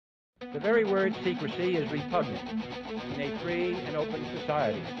The very word secrecy is repugnant in a free and open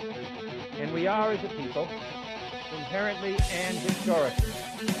society. And we are, as a people, inherently and historically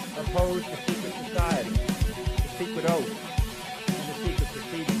opposed to secret society, to secret oaths, and to secret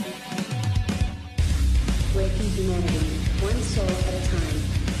proceedings. Waking humanity, one soul at a time.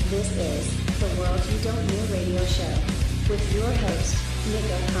 This is the World You Don't Know radio show with your host, Nick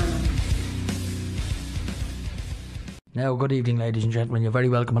O'Connell. Now, good evening, ladies and gentlemen. You're very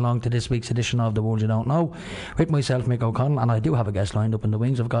welcome along to this week's edition of The World You Don't Know with myself, Mick O'Connell, and I do have a guest lined up in the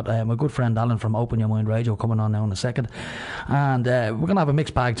wings. I've got my good friend Alan from Open Your Mind Radio coming on now in a second, and we're going to have a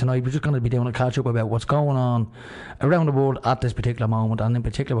mixed bag tonight. We're just going to be doing a catch-up about what's going on around the world at this particular moment, and in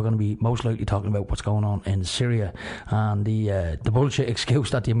particular we're going to be most likely talking about what's going on in Syria and the bullshit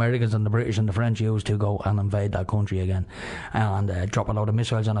excuse that the Americans and the British and the French use to go and invade that country again and drop a load of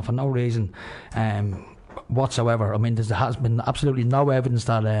missiles on it for no reason whatsoever. I mean, there has been absolutely no evidence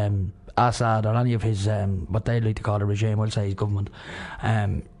that Assad or any of his what they like to call a regime, I'll say his government,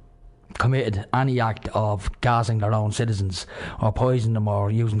 committed any act of gassing their own citizens or poisoning them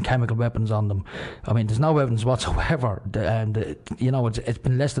or using chemical weapons on them. I mean, there's no evidence whatsoever. It's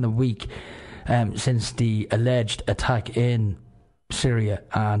been less than a week since the alleged attack in Syria,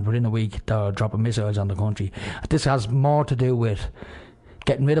 and within a week they're dropping missiles on the country. This has more to do with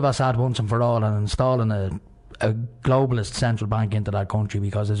getting rid of Assad once and for all and installing a globalist central bank into that country,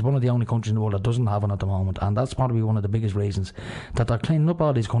 because it's one of the only countries in the world that doesn't have one at the moment, and that's probably one of the biggest reasons that they're cleaning up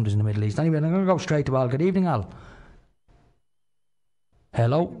all these countries in the Middle East. Anyway, I'm going to go straight to Al. Good evening, Al.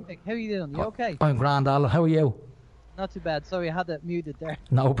 Hello. How are you doing? You okay? I'm grand, Al. How are you? Not too bad. Sorry, I had it muted there.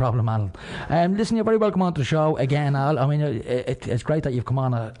 No problem, Alan. Listen, you're very welcome on to the show again, Al. I mean, it's great that you've come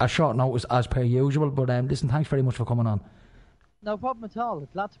on a short notice as per usual, but listen, thanks very much for coming on. No problem at all.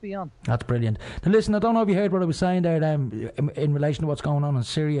 Glad to be on. That's brilliant. Now listen, I don't know if you heard what I was saying there in relation to what's going on in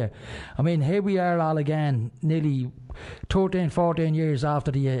Syria. I mean, here we are all again, nearly 13, 14 years after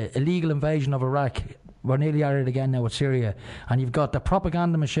the illegal invasion of Iraq. We're nearly at it again now with Syria, and you've got the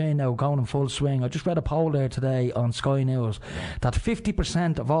propaganda machine now going in full swing. I just read a poll there today on Sky News that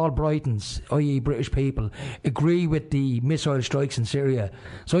 50% of all Britons, i.e. British people, agree with the missile strikes in Syria.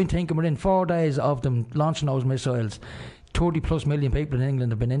 So I'm thinking within 4 days of them launching those missiles, 30 plus million people in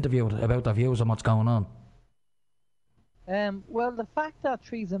England have been interviewed about their views on what's going on. Well, the fact that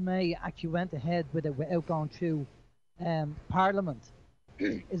Theresa May actually went ahead with it without going through Parliament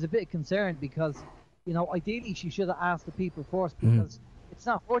is a bit concerned, because, you know, ideally she should have asked the people first, because it's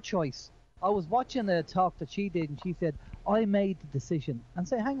not her choice. I was watching a talk that she did, and she said, I made the decision. And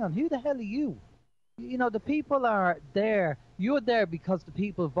say, hang on, who the hell are you? You know, the people are there. You're there because the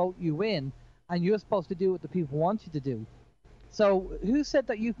people vote you in, and you're supposed to do what the people want you to do. So who said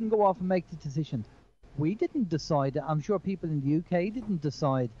that you can go off and make the decision? We didn't decide. I'm sure people in the UK didn't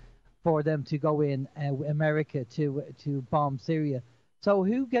decide for them to go in, America, to bomb Syria. So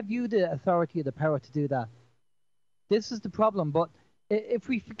who gave you the authority or the power to do that? This is the problem. But if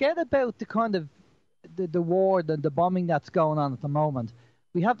we forget about the kind of the war, the bombing that's going on at the moment,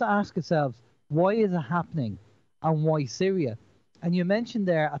 we have to ask ourselves, why is it happening, and why Syria? And you mentioned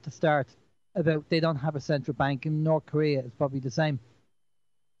there at the start about they don't have a central bank. In North Korea it's probably the same.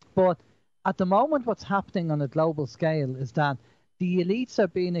 But at the moment what's happening on a global scale is that the elites are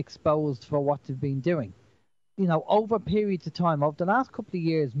being exposed for what they've been doing. You know, over periods of time, over the last couple of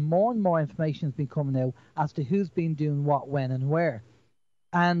years, more and more information has been coming out as to who's been doing what, when and where.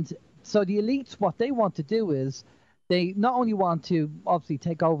 And so the elites, what they want to do is, they not only want to obviously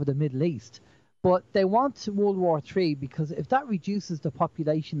take over the Middle East, but they want World War III, because if that reduces the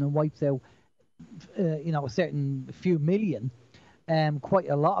population and wipes out a certain few million,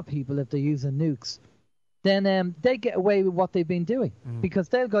 quite a lot of people, if they're using nukes, then they get away with what they've been doing, because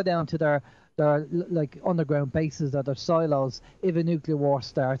they'll go down to their like underground bases or their silos. If a nuclear war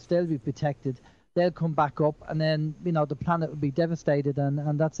starts, they'll be protected. They'll come back up, and then, you know, the planet will be devastated,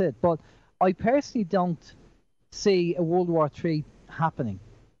 and that's it. But I personally don't see a World War III happening.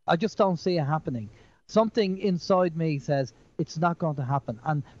 I just don't see it happening. Something inside me says it's not going to happen,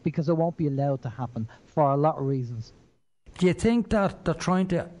 and because it won't be allowed to happen for a lot of reasons. Do you think that they're trying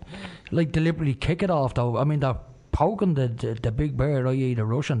to, like, deliberately kick it off, though? I mean, they're poking the big bear, i.e. the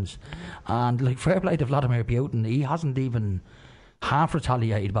Russians, and, like, fair play to Vladimir Putin, he hasn't even half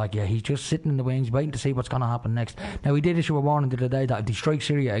retaliated back yet. He's just sitting in the wings waiting to see what's going to happen next. Now, he did issue a warning the other day that if they strike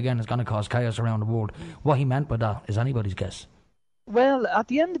Syria again, it's going to cause chaos around the world. What he meant by that is anybody's guess. Well, at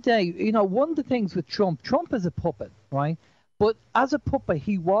the end of the day, you know, one of the things with Trump is a puppet, right? But as a puppet,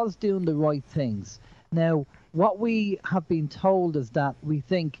 he was doing the right things. Now, what we have been told is that we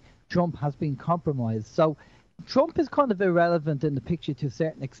think Trump has been compromised. So Trump is kind of irrelevant in the picture to a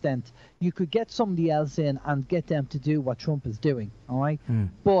certain extent. You could get somebody else in and get them to do what Trump is doing, all right?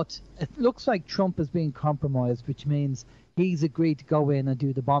 But it looks like Trump is being compromised, which means he's agreed to go in and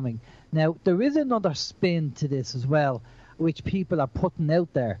do the bombing. Now, there is another spin to this as well, which people are putting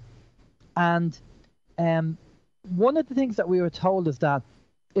out there. And one of the things that we were told is that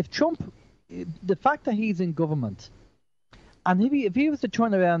if Trump, the fact that he's in government, and if he was to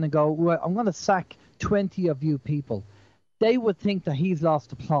turn around and go, right, I'm going to sack 20 of you people, they would think that he's lost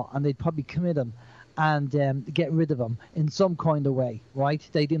the plot, and they'd probably commit him and get rid of him in some kind of way, right?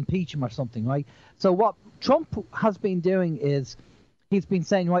 They'd impeach him or something, right? So what Trump has been doing is he's been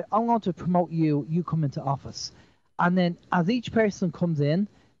saying, right, I'm going to promote you, you come into office. And then as each person comes in,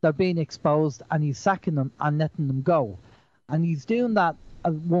 they're being exposed, and he's sacking them and letting them go. And he's doing that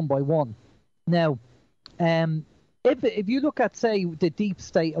one by one. Now, if you look at, say, the deep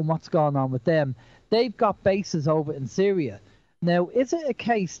state and what's going on with them, they've got bases over in Syria. Now, is it a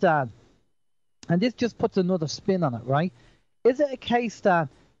case that, and this just puts another spin on it, right? Is it a case that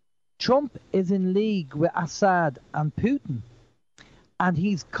Trump is in league with Assad and Putin, and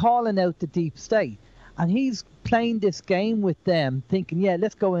he's calling out the deep state, and he's playing this game with them, thinking, yeah,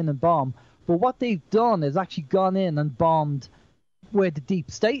 let's go in and bomb. But what they've done is actually gone in and bombed where the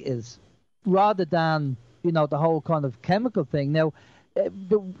deep state is, rather than, you know, the whole kind of chemical thing. Now,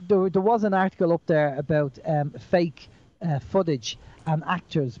 there was an article up there about fake footage and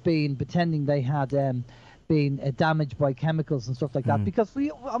actors pretending they had been damaged by chemicals and stuff like that. Because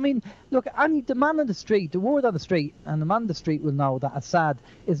look, the man on the street, the word on the street, and the man on the street will know that Assad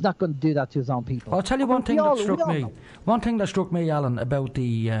is not going to do that to his own people. I'll tell you one thing that struck me. One thing that struck me, Alan, about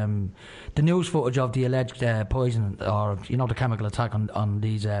the news footage of the alleged poison, or the chemical attack on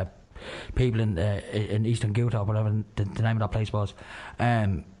these people in Eastern Ghouta, or whatever the name of that place was.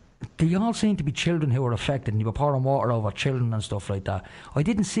 They all seem to be children who were affected, and you were pouring water over children and stuff like that. I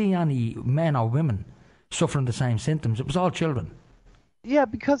didn't see any men or women suffering the same symptoms. It was all children. Yeah,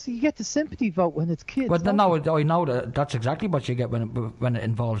 because you get the sympathy vote when it's kids. Well, no, I know that's exactly what you get when it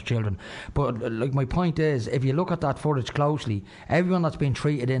involves children. But like, my point is, if you look at that footage closely, everyone that's been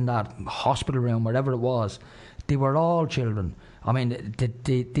treated in that hospital room, wherever it was, they were all children. I mean,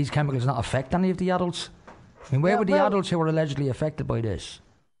 did these chemicals not affect any of the adults? I mean, where were the adults who were allegedly affected by this?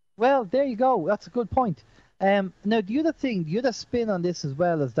 Well, there you go. That's a good point. Now, the other spin on this as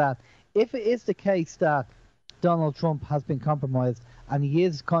well is that if it is the case that Donald Trump has been compromised and he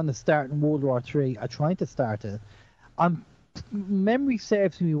is kind of starting World War III, or trying to start it, memory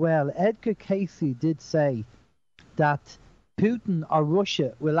serves me well, Edgar Casey did say that Putin or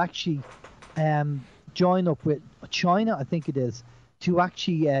Russia will actually join up with China, I think it is, to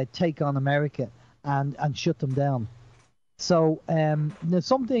actually take on America and shut them down. So there's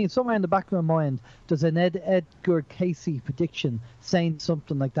something somewhere in the back of my mind. There's an Edgar Casey prediction saying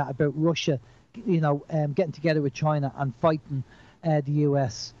something like that about Russia, getting together with China and fighting the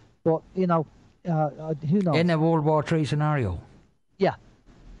US. But who knows? In a World War III scenario. Yeah.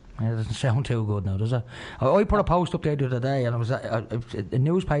 It doesn't sound too good now, does it? I put a post up there the other day, and it was a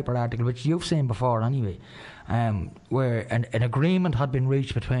newspaper article, which you've seen before anyway, where an agreement had been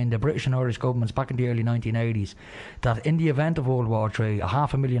reached between the British and Irish governments back in the early 1980s that in the event of World War III,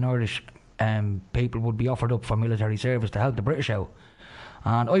 500,000 Irish people would be offered up for military service to help the British out.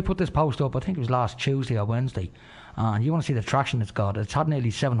 And I put this post up, I think it was last Tuesday or Wednesday, and you want to see the traction it's got. It's had nearly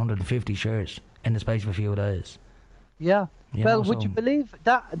 750 shares in the space of a few days. Yeah. Would you believe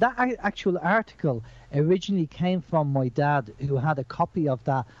that actual article originally came from my dad, who had a copy of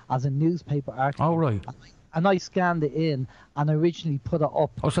that as a newspaper article. Oh, right. And I scanned it in and originally put it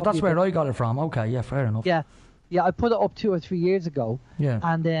up. Oh, so that's where I got it from. Okay, yeah, fair enough. Yeah, I put it up 2 or 3 years ago. Yeah.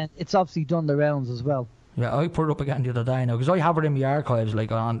 And then it's obviously done the rounds as well. Yeah, I put it up again the other day now, because I have it in my archives,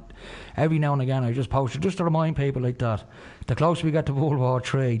 like, on every now and again I just post it, just to remind people like that, the closer we get to World War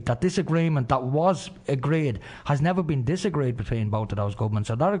III, that this agreement that was agreed has never been disagreed between both of those governments,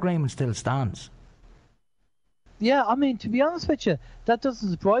 so that agreement still stands. Yeah, I mean, to be honest with you, that doesn't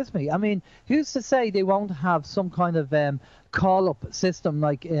surprise me. I mean, who's to say they won't have some kind of call-up system,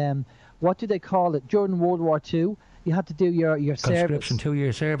 like, what do they call it, during World War II? You had to do your conscription,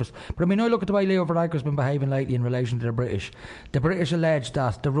 2-year service. But I mean, I look at the way Leo Varadkar's been behaving lately in relation to the British. The British alleged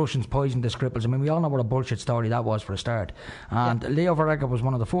that the Russians poisoned the Skripals. I mean, we all know what a bullshit story that was for a start. And Leo Varadkar was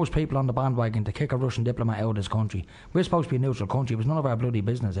one of the first people on the bandwagon to kick a Russian diplomat out of this country. We're supposed to be a neutral country. It was none of our bloody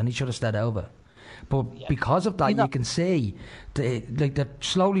business, and he should have stayed over. But because of that, you can see they're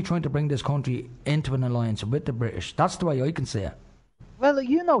slowly trying to bring this country into an alliance with the British. That's the way I can see it. Well,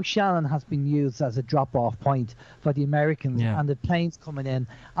 you know, Shannon has been used as a drop-off point for the Americans and the planes coming in.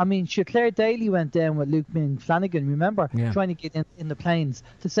 I mean, Claire Daly went down with Luke Flanagan, remember, trying to get in the planes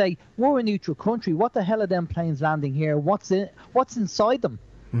to say, we're a neutral country. What the hell are them planes landing here? What's inside them?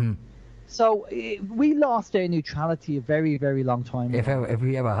 Mm. So we lost our neutrality a very, very long time ago. If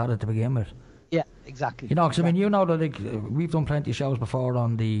we ever had it to begin with. Yeah, exactly. You know, because I mean, you know that we've done plenty of shows before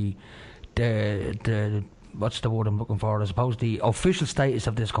on the what's the word I'm looking for? I suppose the official status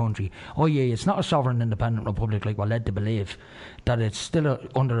of this country. Oh yeah, it's not a sovereign independent republic like we're led to believe. That it's still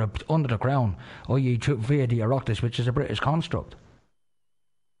under the crown. Oh yeah, via the Oireachtas, which is a British construct.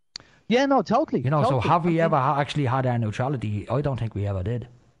 Yeah, no, totally. You know, totally. So have we ever actually had our neutrality? I don't think we ever did.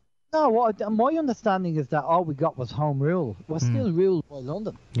 No, my understanding is that all we got was home rule. We're still ruled by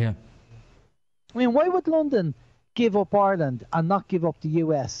London. Yeah. I mean, why would London give up Ireland and not give up the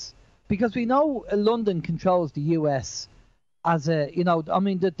US? Because we know London controls the US as a, you know, I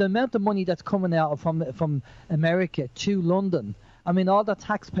mean, the amount of money that's coming out from America to London, I mean, all the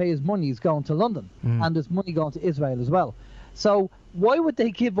taxpayers' money is going to London, and there's money going to Israel as well. So why would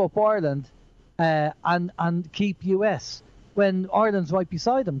they give up Ireland and keep US when Ireland's right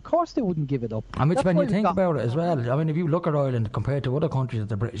beside them? Of course they wouldn't give it up. And when you think about it as well, I mean, if you look at Ireland compared to other countries that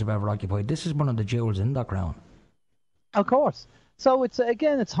the British have ever occupied, this is one of the jewels in that crown. Of course. So it's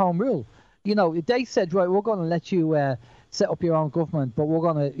home rule. You know, they said, right, we're going to let you set up your own government, but we're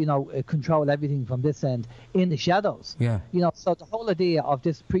going to, control everything from this end in the shadows. Yeah. You know, so the whole idea of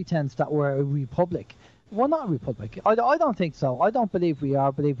this pretense that we're a republic, we're not a republic. I don't think so. I don't believe we are.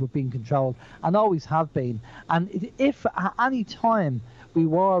 I believe we're being controlled and always have been. And if at any time we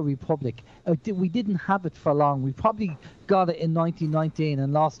were a republic, we didn't have it for long. We probably got it in 1919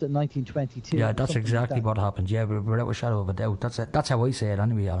 and lost it in 1922. Yeah, that's exactly what happened. Yeah, without a shadow of a doubt. That's how I say it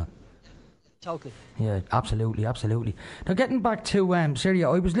anyway, Alan. Totally. Yeah, absolutely. Now, getting back to Syria,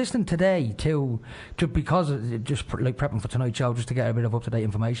 I was listening today to because just like prepping for tonight's show, just to get a bit of up-to-date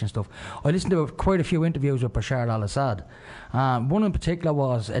information stuff. I listened to quite a few interviews with Bashar al-Assad. One in particular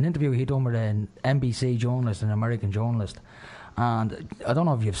was an interview he'd done with an NBC journalist, an American journalist. And I don't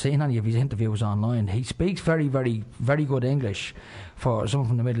know if you've seen any of his interviews online. He speaks very, very, very good English for someone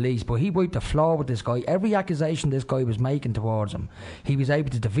from the Middle East, but he wiped the floor with this guy. Every accusation this guy was making towards him, he was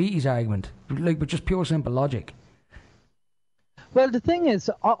able to defeat his argument, like with just pure simple logic. Well, the thing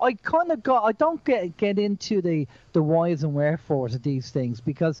is, I don't get into the whys and wherefores of these things,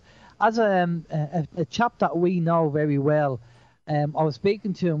 because as a chap that we know very well, I was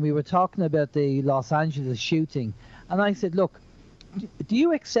speaking to him, we were talking about the Los Angeles shooting, and I said, look, do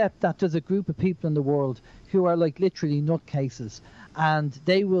you accept that there's a group of people in the world who are like literally nutcases, and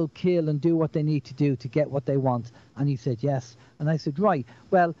they will kill and do what they need to do to get what they want? And he said yes. And I said, right,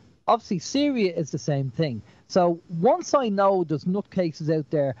 well, obviously Syria is the same thing. So once I know there's nutcases out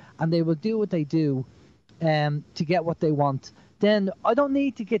there and they will do what they do to get what they want, then I don't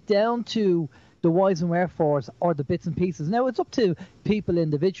need to get down to the whys and wherefores or the bits and pieces. Now, it's up to people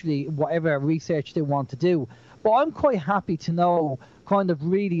individually, whatever research they want to do. But I'm quite happy to know kind of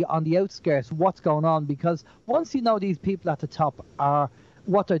really on the outskirts what's going on, because once you know these people at the top are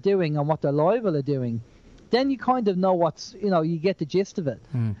what they're doing and what they're liable to doing, then you kind of know you get the gist of it.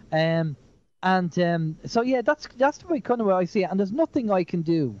 So yeah, that's the way kind of where I see it. And there's nothing I can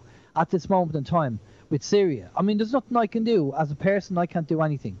do at this moment in time with Syria. I mean, there's nothing I can do. As a person, I can't do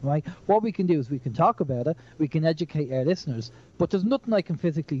anything, right? What we can do is we can talk about it, we can educate our listeners, but there's nothing I can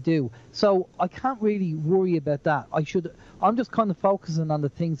physically do. So I can't really worry about that. I'm just kind of focusing on the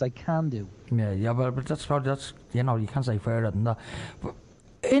things I can do. Yeah, but that's you can't say fairer than that. But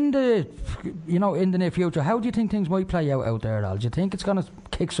in the near future, how do you think things might play out there, Al? Do you think it's going to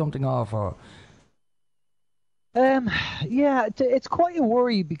kick something off, or? Yeah, it's quite a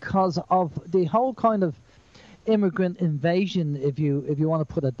worry because of the whole kind of immigrant invasion, if you want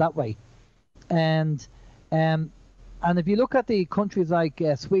to put it that way, and if you look at the countries like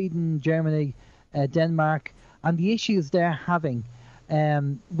Sweden, Germany, Denmark, and the issues they're having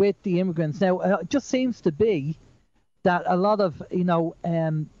with the immigrants now, it just seems to be that a lot of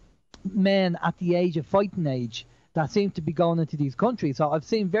men at the age of fighting age that seem to be going into these countries. So I've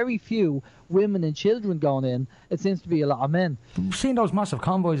seen very few women and children going in. It seems to be a lot of men. We've seen those massive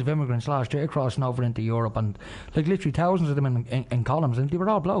convoys of immigrants last year crossing over into Europe, and like literally thousands of them in columns, and they were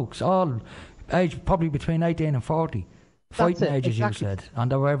all blokes, all aged probably between 18 and 40. Fighting age, as you said. And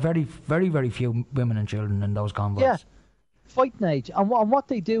there were very, very, very few women and children in those convoys. Yeah. fighting age. And what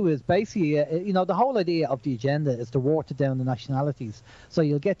they do is basically, the whole idea of the agenda is to water down the nationalities. So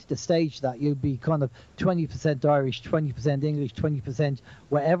you'll get to the stage that you'll be kind of 20% Irish, 20% English, 20%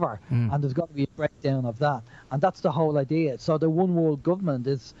 whatever, and there's got to be a breakdown of that. And that's the whole idea. So the one world government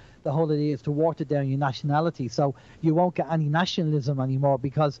is, the whole idea is to water down your nationality. So you won't get any nationalism anymore,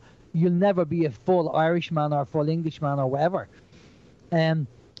 because you'll never be a full Irishman or a full Englishman or whatever.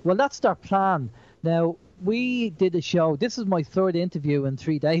 Well, that's their plan. Now, we did a show. This is my third interview in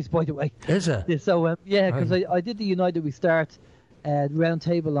 3 days, by the way. Is it? So, because I did the United We Start round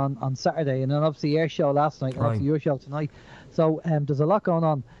table on Saturday, and then obviously your show last night, and obviously your show tonight. So there's a lot going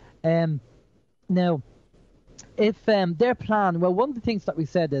on. Now, if their plan, well, one of the things that we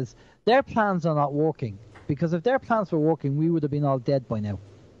said is their plans are not working, because if their plans were working, we would have been all dead by now.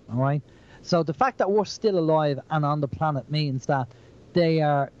 All right? So the fact that we're still alive and on the planet means that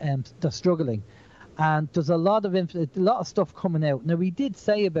they're struggling. And there's a lot of stuff coming out. Now, we did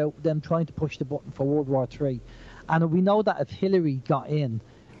say about them trying to push the button for World War III. And we know that if Hillary got in,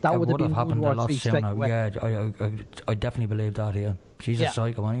 that would have been happened World a War lot III straight away. Yeah, I definitely believe that, yeah. She's a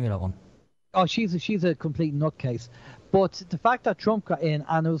psycho anyway, that one. Oh, she's a complete nutcase. But the fact that Trump got in,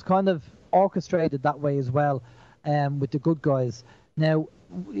 and it was kind of orchestrated that way as well, with the good guys. Now,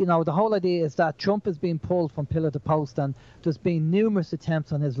 the whole idea is that Trump is being pulled from pillar to post, and there's been numerous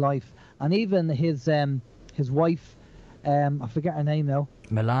attempts on his life, and even his wife, I forget her name now.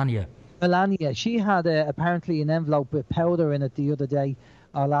 Melania, she had apparently an envelope with powder in it the other day,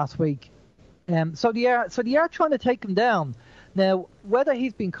 last week. So they are trying to take him down. Now, whether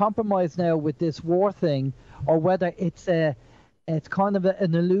he's been compromised now with this war thing, or whether it's kind of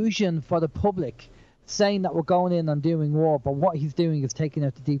an illusion for the public, saying that we're going in and doing war, but what he's doing is taking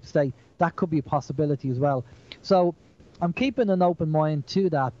out the deep state, that could be a possibility as well. So I'm keeping an open mind to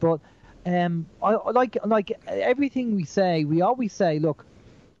that. But I like everything we say. We always say, look,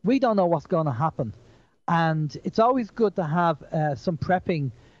 we don't know what's going to happen, and it's always good to have some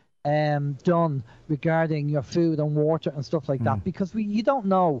prepping done regarding your food and water and stuff like that, because you don't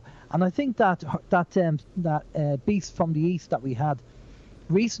know. And I think that beast from the east that we had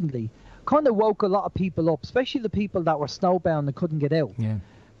recently kind of woke a lot of people up, especially the people that were snowbound and couldn't get out. Yeah.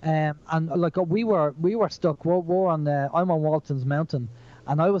 And like we were stuck. We're on I'm on Walton's Mountain,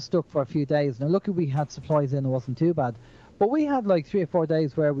 and I was stuck for a few days. Now, luckily we had supplies in; it wasn't too bad. But we had like 3 or 4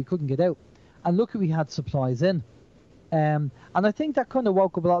 days where we couldn't get out, and luckily we had supplies in. And I think that kind of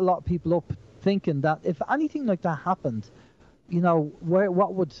woke up a lot of people up, thinking that if anything like that happened,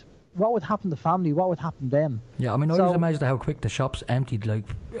 what would happen to family? What would happen to them? Yeah, I mean, I was amazed at how quick the shops emptied. Like,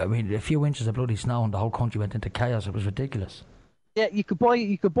 I mean, a few inches of bloody snow and the whole country went into chaos. It was ridiculous. Yeah, you could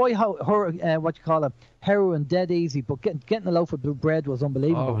buy heroin dead easy, but getting a loaf of bread was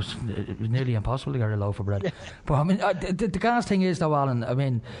unbelievable. Oh, it was nearly impossible to get a loaf of bread. But I mean, the gas thing is though, Alan, I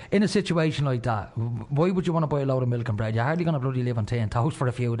mean, in a situation like that, why would you want to buy a load of milk and bread? You're hardly going to bloody live on tea and toast for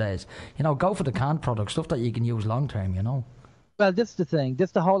a few days. Go for the canned product, stuff that you can use long term, Well, this is the thing. This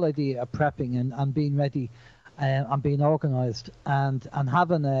is the whole idea of prepping and being ready and being organised and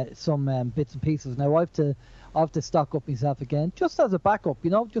having some bits and pieces. Now, I have to stock up myself again, just as a backup,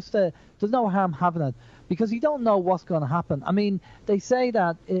 there's no harm having it, because you don't know what's going to happen. I mean, they say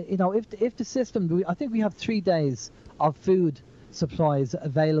that, if the system, I think we have 3 days of food supplies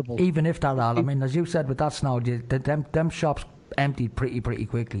available. Even if that, Al, I mean, as you said, with that snow, them shops emptied pretty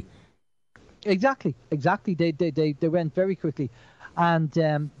quickly. Exactly. They went very quickly, and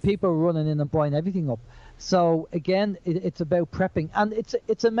people were running in and buying everything up. So again, it's about prepping, and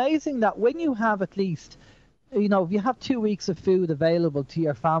it's amazing that when you have at least, if you have 2 weeks of food available to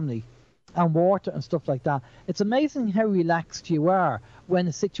your family, and water and stuff like that, it's amazing how relaxed you are when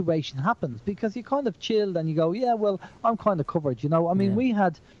a situation happens, because you kind of chilled and you go, yeah, well, I'm kind of covered. I mean, we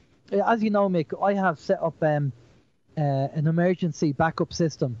had, as you know, Mick, I have set up an emergency backup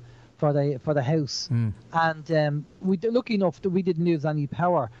system for the house, and we lucky enough that we didn't lose any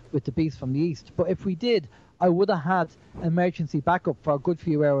power with the beast from the east. But if we did, I would have had emergency backup for a good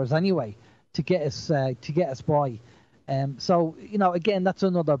few hours anyway to get us by. So again, that's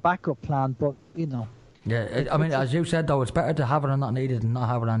another backup plan. But yeah, I mean, as you said though, it's better to have it and not need it than not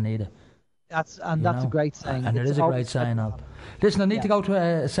have it and need it. That's a great saying. And it is a great saying, Al. Listen, I need to go to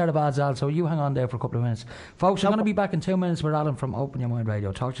a set of ads, Al, so you hang on there for a couple of minutes. Folks, I'm going to be back in 2 minutes with Alan from Open Your Mind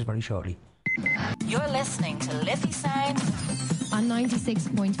Radio. Talk to you very shortly. You're listening to Liffey Sound on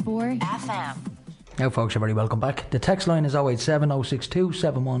 96.4 FM. Now, folks, you're very welcome back. The text line is 087 062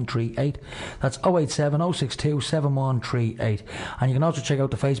 7138. That's 087 062 7138. And you can also check out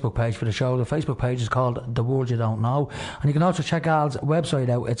the Facebook page for the show. The Facebook page is called The World You Don't Know. And you can also check Al's website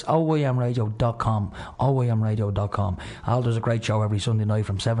out. It's oyamradio.com. oyamradio.com. Al does a great show every Sunday night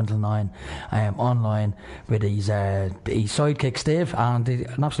from 7 till 9 online with his sidekick Steve. And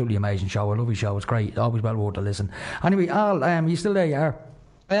an absolutely amazing show. I love his show. It's great. Always well worth a listen. Anyway, Al, you still there? You are?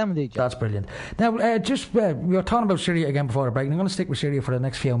 I am indeed. That's brilliant. Now, we were talking about Syria again before the break, and I'm going to stick with Syria for the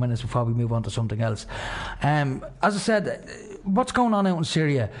next few minutes before we move on to something else. As I said, what's going on out in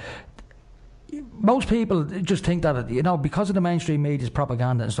Syria? Most people just think that, because of the mainstream media's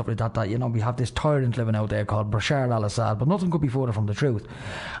propaganda and stuff like that, we have this tyrant living out there called Bashar al-Assad, but nothing could be further from the truth.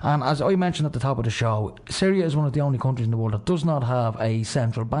 And as I mentioned at the top of the show, Syria is one of the only countries in the world that does not have a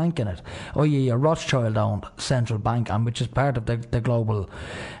central bank in it, i.e. a Rothschild-owned central bank, and which is part of the global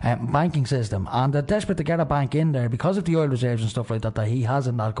banking system. And they're desperate to get a bank in there because of the oil reserves and stuff like that he has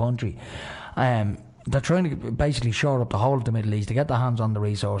in that country. They're trying to basically shore up the whole of the Middle East, to get their hands on the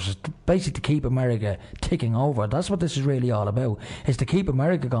resources, basically to keep America ticking over. That's what this is really all about, is to keep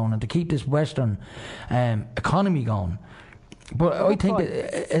America going and to keep this Western economy going. But I think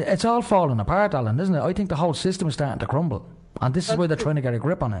it's all falling apart, Alan, isn't it? I think the whole system is starting to crumble, and this is why they're trying to get a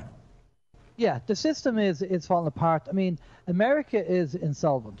grip on it. Yeah, the system is falling apart. I mean, America is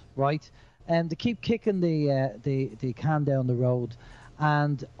insolvent, right? And they keep kicking the can down the road.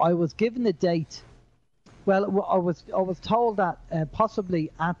 And I was given a date. Well, I was told that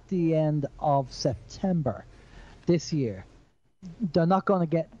possibly at the end of September this year, they're not going to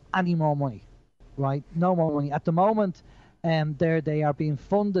get any more money, right? No more money. At the moment, they are being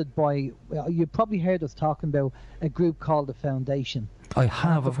funded by, you probably heard us talking about a group called the Foundation. I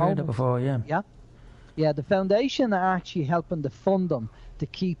have. I've heard it before, yeah. Yeah, the Foundation are actually helping to fund them to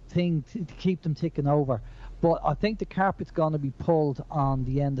keep them ticking over. But I think the carpet's going to be pulled on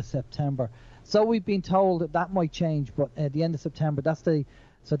the end of September. So we've been told that might change, but at the end of September, that's the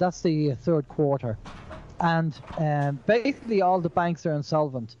third quarter. And basically all the banks are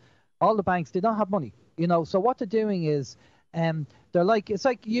insolvent. All the banks, they don't have money, So what they're doing is they're like, it's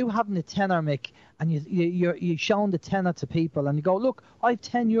like you having a tenner, Mick, and you're showing the tenner to people, and you go, look, I have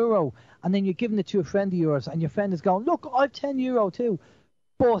 €10, and then you're giving it to a friend of yours, and your friend is going, look, I have €10 too.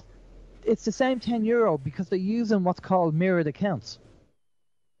 But it's the same €10 because they're using what's called mirrored accounts.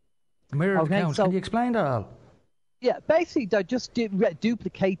 Mirrored accounts. Can you explain that, Al? Yeah, basically they're just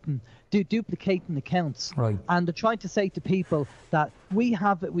duplicating accounts, right? And they're trying to say to people that we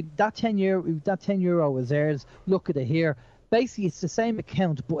have that €10 is theirs. Look at it here. Basically, it's the same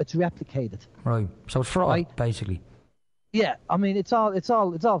account, but it's replicated. Right. So it's fraud, right? Basically. Yeah, I mean it's all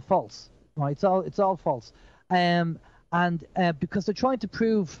false, right? It's all false, and because they're trying to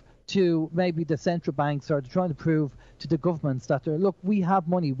prove to maybe the central banks, or they're trying to prove to the governments that look, we have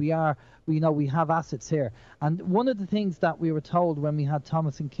money, we have assets here. And one of the things that we were told when we had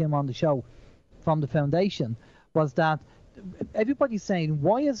Thomas and Kim on the show from the Foundation was that everybody's saying,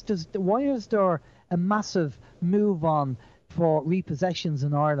 why is there a massive move on for repossessions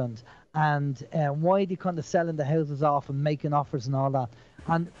in Ireland, and why are they kind of selling the houses off and making offers and all that?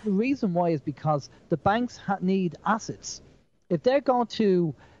 And the reason why is because the banks need assets. If they're going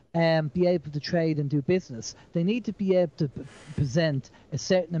to be able to trade and do business, they need to be able to present a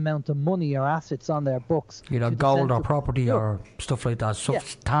certain amount of money or assets on their books. Gold or property or stuff like that.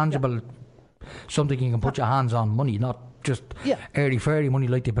 Tangible, something you can put your hands on, money, not just airy-fairy money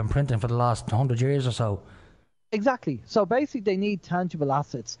like they've been printing for the last 100 years or so. Exactly. So basically they need tangible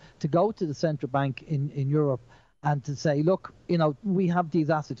assets to go to the central bank in Europe and to say, look, we have these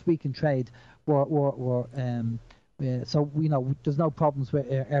assets, we can trade. So there's no problems with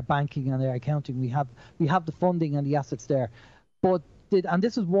our banking and our accounting. We have the funding and the assets there. And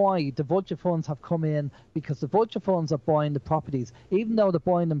this is why the vulture funds have come in, because the vulture funds are buying the properties. Even though they're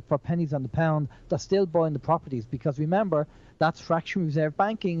buying them for pennies on the pound, they're still buying the properties, because remember, that's fractional reserve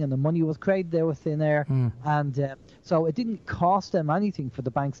banking, and the money was created there with thin air. And so it didn't cost them anything for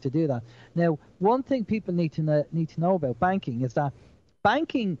the banks to do that. Now, one thing people need to know about banking is that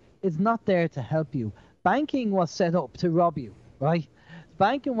banking is not there to help you. Banking was set up to rob you, right?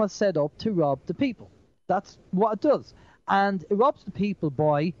 Banking was set up to rob the people. That's what it does. And it robs the people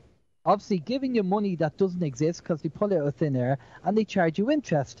by obviously giving you money that doesn't exist, because they pull it out of thin air, and they charge you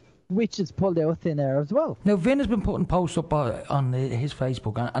interest, which is pulled out of thin air as well. Now, Vin has been putting posts up on his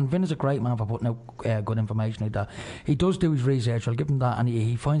Facebook, and Vin is a great man for putting out good information like that. He does do his research, I'll give him that, and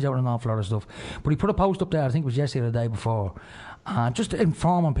he finds out an awful lot of stuff. But he put a post up there, I think it was yesterday or the day before, just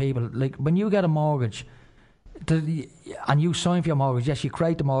informing people, like, when you get a mortgage, and you sign for your mortgage. Yes, you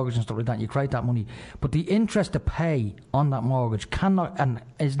create the mortgage and stuff like that. You create that money, but the interest to pay on that mortgage cannot and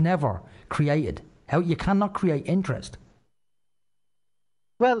is never created. How you cannot create interest.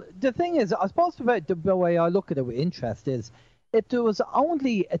 Well, the thing is, I suppose the way I look at it with interest is, if there was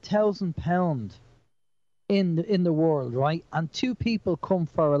only £1,000 in the world, right, and two people come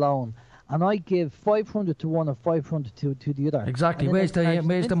for a loan, and I give 500 to one or 500 to the other. Exactly. Where's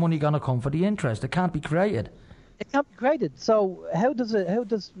the money going to come for the interest? It can't be created. It can't be created. So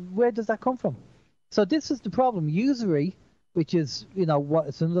where does that come from? So this is the problem. Usury, which is what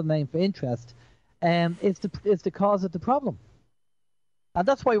it's another name for interest, is the cause of the problem. And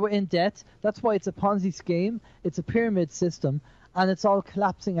that's why we're in debt. That's why it's a Ponzi scheme. It's a pyramid system. And it's all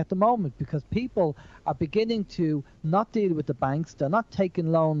collapsing at the moment because people are beginning to not deal with the banks. They're not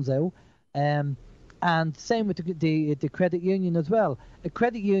taking loans out. And same with the credit union as well. A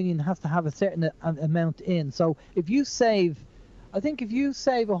credit union has to have a certain amount in. So if you save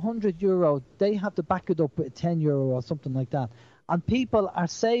 €100, they have to back it up with €10 or something like that. And people are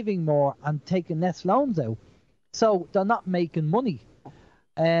saving more and taking less loans out. So they're not making money.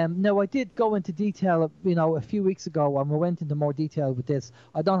 Now, I did go into detail, a few weeks ago, and we went into more detail with this.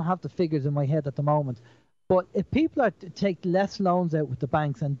 I don't have the figures in my head at the moment. But if people are to take less loans out with the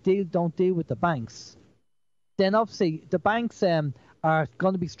banks and don't deal with the banks, then obviously the banks are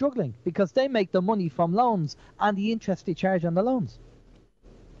going to be struggling because they make the money from loans and the interest they charge on the loans.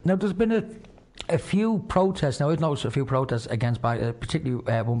 Now, there's been a few protests. Now, I've noticed a few protests against particularly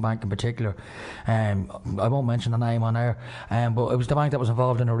one bank in particular. I won't mention the name on air, but it was the bank that was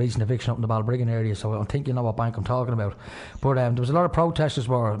involved in a recent eviction up in the Balbriggan area, so I think you know what bank I'm talking about. But there was a lot of protesters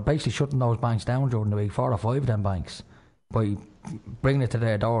were basically shutting those banks down during the week, 4 or 5 of them banks, by bringing it to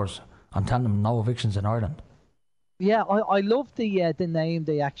their doors and telling them no evictions in Ireland. Yeah, I love the name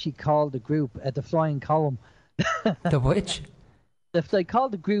they actually called the group, the Flying Column. The which? If they call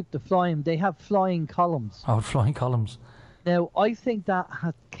the group the Flying, they have flying columns. Oh, flying columns. Now, I think that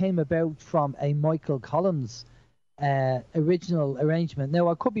came about from a Michael Collins original arrangement. Now,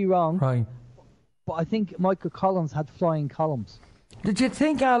 I could be wrong, right? But I think Michael Collins had flying columns. Did you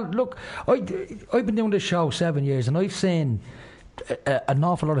think, Al, look, I've been doing this show 7 years, and I've seen an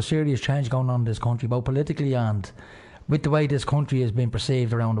awful lot of serious change going on in this country, both politically and with the way this country has been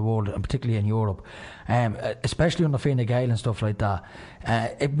perceived around the world, and particularly in Europe, especially under Fine Gael and stuff like that.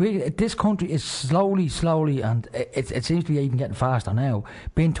 This country is slowly, and it seems to be even getting faster now,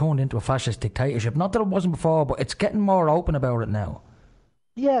 being turned into a fascist dictatorship. Not that it wasn't before, but it's getting more open about it now.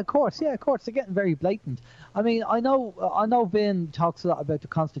 Yeah, of course. They're getting very blatant. I mean, I know Vin talks a lot about the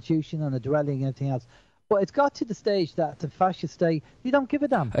Constitution and the dwelling and everything else. But it's got to the stage that the fascists say, you don't give a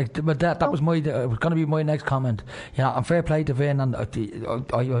damn. But that was was going to be my next comment. And fair play to Vin, and I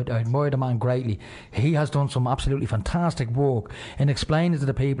admire the man greatly. He has done some absolutely fantastic work in explaining to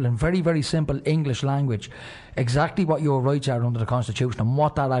the people in very, very simple English language exactly what your rights are under the Constitution and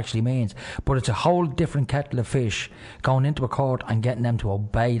what that actually means. But it's a whole different kettle of fish going into a court and getting them to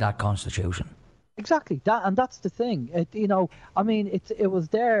obey that Constitution. Exactly, that's the thing. It was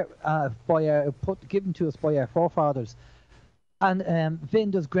there given to us by our forefathers, and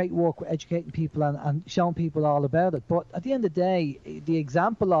Vin does great work with educating people and showing people all about it. But at the end of the day, the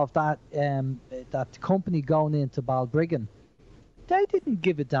example of that company going into Balbriggan, they didn't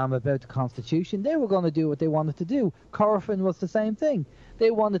give a damn about the Constitution. They were going to do what they wanted to do. Corofin was the same thing. They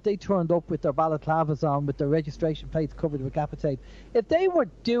turned up with their balaclavas on, with their registration plates covered with gaffer tape. If they were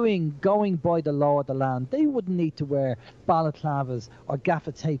going by the law of the land, they wouldn't need to wear balaclavas or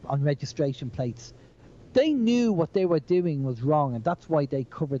gaffer tape on registration plates. They knew what they were doing was wrong, and that's why they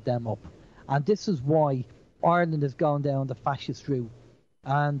covered them up. And this is why Ireland is going down the fascist route.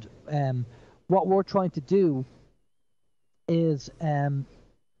 And what we're trying to do is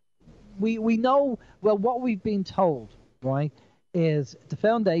we know, well, what we've been told, right, is the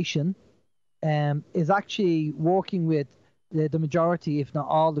foundation is actually working with the majority, if not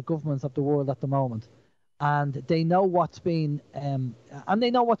all, the governments of the world at the moment, and they know what's been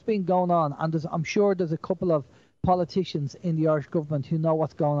going on. And I'm sure there's a couple of politicians in the Irish government who know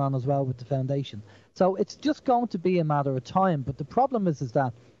what's going on as well with the foundation. So it's just going to be a matter of time. But the problem is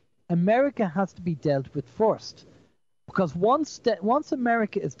that America has to be dealt with first, because once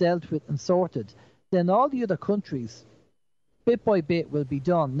America is dealt with and sorted, then all the other countries, bit by bit, will be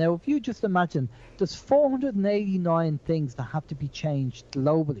done. Now, if you just imagine, there's 489 things that have to be changed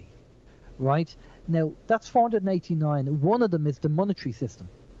globally, right? Now, that's 489. One of them is the monetary system.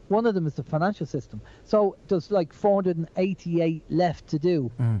 One of them is the financial system. So there's like 488 left to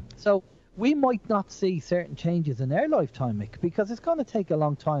do. So we might not see certain changes in our lifetime, Mick, because it's going to take a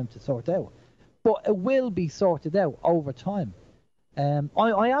long time to sort out. but it will be sorted out over time.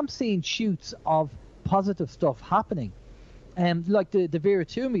 I am seeing shoots of positive stuff happening. Like the Vera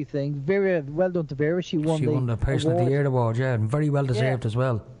Toomey thing, Vera, well done to Vera. She won the Person of the Year award, yeah, and very well deserved as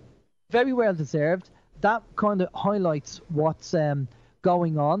well. Very well deserved. That kind of highlights what's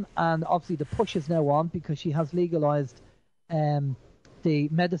going on, and obviously the push is now on because she has legalised the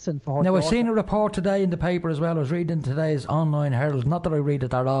medicine for her Now, daughter. I've seen a report today in the paper as well. I was reading today's Online Herald. Not that I read it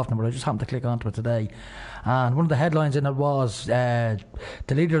that often, but I just happened to click onto it today. And one of the headlines in it was the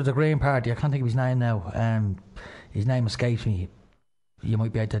leader of the Green Party, I can't think of his name now, his name escapes me. You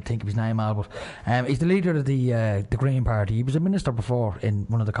might be able to think of his name, Albert. He's the leader of the Green Party. He was a minister before in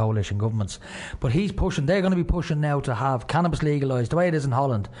one of the coalition governments. But they're going to be pushing now to have cannabis legalised, the way it is in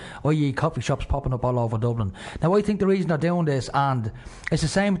Holland, i.e. coffee shops popping up all over Dublin. Now, I think the reason they're doing this, and it's the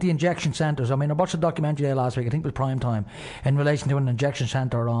same with the injection centres. I mean, I watched a documentary there last week, I think it was prime time, in relation to an injection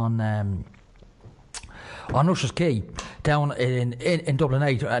centre on Usher's Quay down in Dublin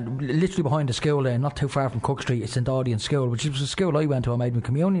 8, literally behind the school there, not too far from Cook Street. It's St Audience School, which was a school I went to. I made my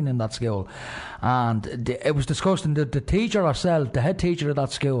communion in that school, and it was discussed, and the teacher herself, the head teacher of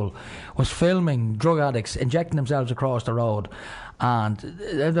that school, was filming drug addicts injecting themselves across the road. And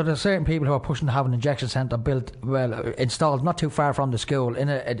there are certain people who are pushing to have an injection centre installed not too far from the school in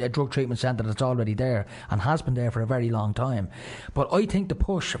a drug treatment centre that's already there and has been there for a very long time. But I think the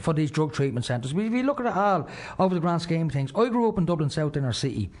push for these drug treatment centres, if you look at it all over the grand scheme of things, I grew up in Dublin South Inner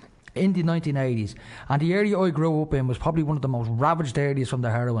City in the 1980s, and the area I grew up in was probably one of the most ravaged areas from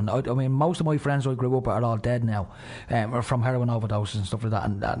the heroin. I mean, most of my friends I grew up with are all dead now, or from heroin overdoses and stuff like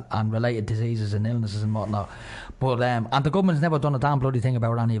that, and related diseases and illnesses and whatnot. But and the government's never done a damn bloody thing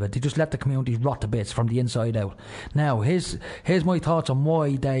about any of it. They just let the communities rot to bits from the inside out. Now, here's my thoughts on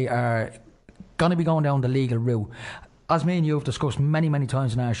why they are going to be going down the legal route. As me and you have discussed many, many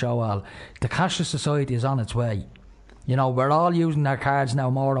times in our show, Al, the cashless society is on its way. You know, we're all using our cards now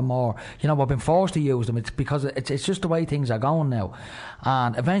more and more. You know, we've been forced to use them. It's because it's just the way things are going now.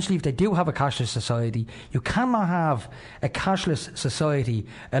 And eventually, if they do have a cashless society, you cannot have a cashless society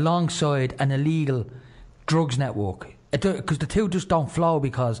alongside an illegal drugs network. Because the two just don't flow,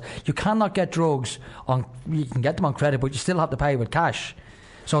 because you cannot get drugs you can get them on credit, but you still have to pay with cash.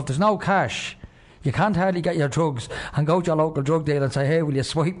 So if there's no cash, you can't hardly get your drugs and go to your local drug dealer and say, hey, will you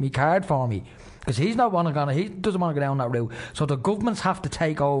swipe me card for me? Because he doesn't want to go down that route. So the governments have to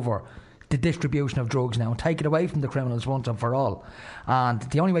take over the distribution of drugs now and take it away from the criminals once and for all. And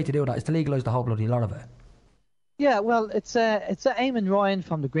the only way to do that is to legalise the whole bloody lot of it. Yeah, well, it's Eamon Ryan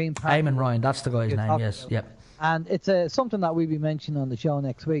from the Green Party. Eamon Ryan, that's the guy's name, yes. Yep. And it's something that we'll be mentioning on the show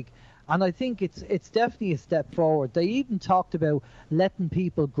next week. And I think it's definitely a step forward. They even talked about letting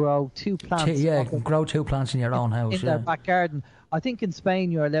people grow 2 plants. Yeah, grow 2 plants in your own house. In their back garden. I think in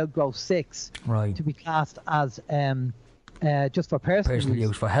Spain you're allowed to grow 6 to be classed as just for personal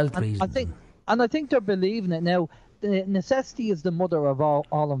use, for health reasons. I think they're believing it now. The necessity is the mother of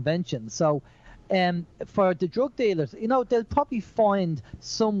all invention. So for the drug dealers, you know, they'll probably find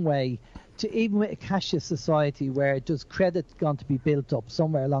some way to, even with a cashless society where there's credit going to be built up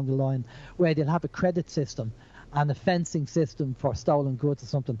somewhere along the line, where they'll have a credit system and a fencing system for stolen goods or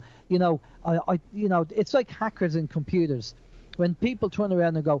something. You know, it's like hackers in computers. When people turn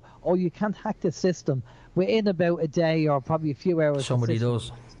around and go, oh, you can't hack the system, within about a day or probably a few hours. Somebody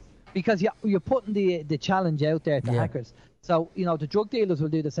does. Because you're putting the challenge out there to hackers. So, you know, the drug dealers will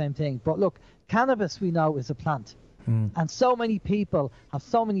do the same thing. But look, cannabis, we know, is a plant. And so many people have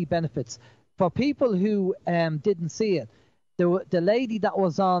so many benefits. For people who didn't see it, the lady that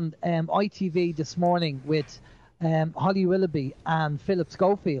was on ITV this morning with Holly Willoughby and Philip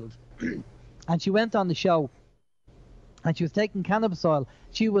Schofield, and she went on the show, and she was taking cannabis oil.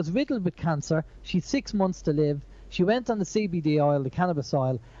 She was riddled with cancer. She's 6 months to live. She went on the CBD oil, the cannabis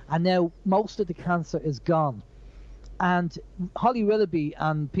oil, and now most of the cancer is gone. And Holly Willoughby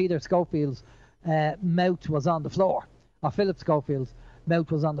and Peter Schofield's mouth was on the floor, or Philip Schofield's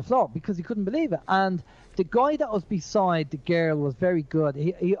mouth was on the floor, because he couldn't believe it. And the guy that was beside the girl was very good.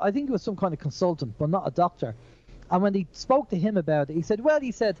 I think he was some kind of consultant, but not a doctor. And when he spoke to him about it, he said,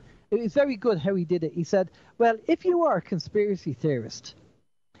 it was very good how he did it. He said, well, if you were a conspiracy theorist,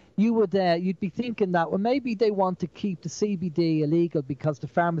 you'd be thinking that, well, maybe they want to keep the CBD illegal because the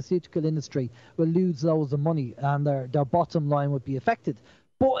pharmaceutical industry will lose loads of money and their bottom line would be affected.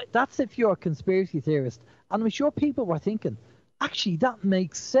 But that's if you're a conspiracy theorist. And I'm sure people were thinking, actually, that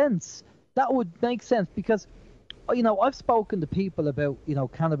makes sense. That would make sense because, you know, I've spoken to people about, you know,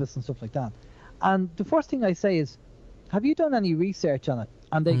 cannabis and stuff like that. And the first thing I say is, have you done any research on it?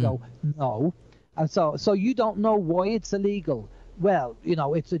 And they go, no. And so you don't know why it's illegal. well,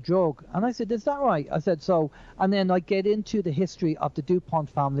 it's a drug. And I said, is that right? I said, so, and then I get into the history of the DuPont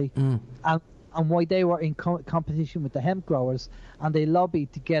family and why they were in competition with the hemp growers, and they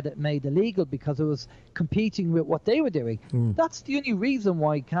lobbied to get it made illegal because it was competing with what they were doing. That's the only reason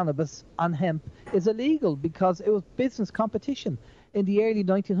why cannabis and hemp is illegal, because it was business competition in the early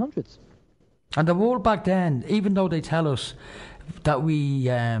 1900s. And the world back then, even though they tell us that we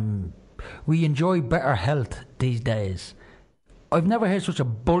enjoy better health these days, I've never heard such a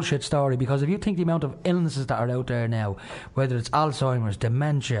bullshit story, because if you think the amount of illnesses that are out there now, whether it's Alzheimer's,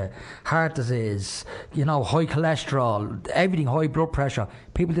 dementia, heart disease, high cholesterol, everything, high blood pressure,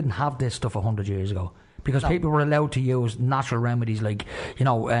 people didn't have this stuff 100 years ago. Because people were allowed to use natural remedies like,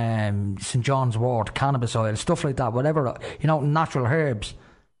 St. John's wort, cannabis oil, stuff like that, whatever, natural herbs.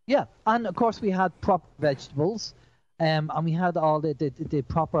 Yeah, and of course we had proper vegetables, and we had all the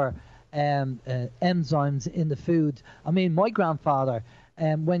proper enzymes in the food. I mean, my grandfather,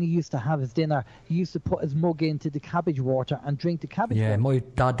 when he used to have his dinner, he used to put his mug into the cabbage water and drink the cabbage water. Yeah, my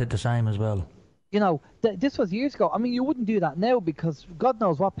dad did the same as well. This was years ago. I mean, you wouldn't do that now, because God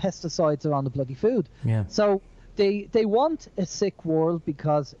knows what pesticides are on the bloody food. Yeah. So they want a sick world,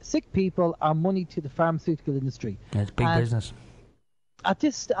 because sick people are money to the pharmaceutical industry. Yeah, it's big business. At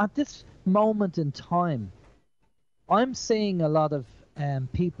this moment in time, I'm seeing a lot of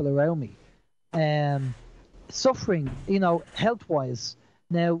people around me suffering, health-wise.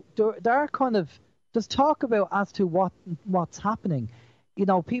 Now, there are there's talk about as to what's happening.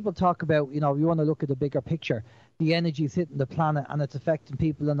 People talk about, you want to look at the bigger picture. The energy's hitting the planet and it's affecting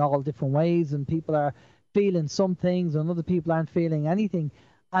people in all different ways, and people are feeling some things and other people aren't feeling anything.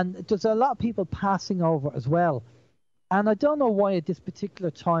 And there's a lot of people passing over as well. And I don't know why at this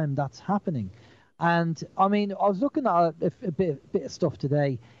particular time that's happening. And, I mean, I was looking at a bit of stuff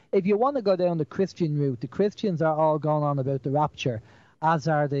today. If you want to go down the Christian route, the Christians are all going on about the rapture, as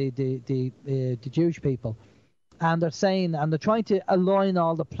are the Jewish people. And they're saying, and they're trying to align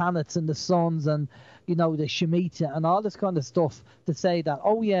all the planets and the suns and, the Shemitah and all this kind of stuff to say that,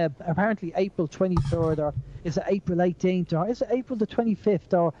 oh yeah, apparently April 23rd, or is it April 18th, or is it April the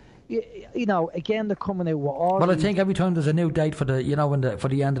 25th, or, again, they're coming out with all. Well, I think every time there's a new date for the for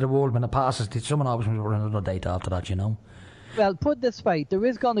the end of the world, when it passes, someone always comes with another date after that, Well, put it this way, there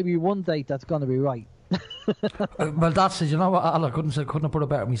is going to be one date that's going to be right. Well, that's it. What, Al, I couldn't have put it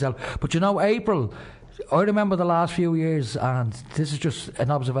better myself. But April, I remember the last few years, and this is just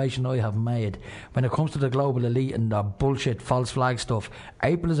an observation I have made, when it comes to the global elite and the bullshit false flag stuff,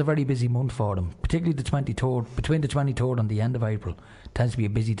 April is a very busy month for them, particularly the 23rd, between the 23rd and the end of April. Tends to be a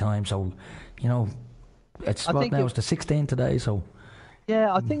busy time, so, it's the 16th today, so.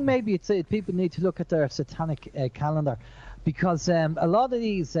 Yeah, I think maybe people need to look at their satanic calendar, because a lot of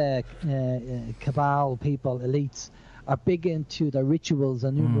these cabal people, elites, are big into the rituals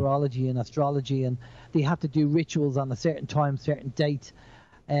and numerology and astrology, and they have to do rituals on a certain time, certain date,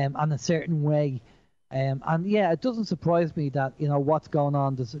 and a certain way. And yeah, it doesn't surprise me that what's going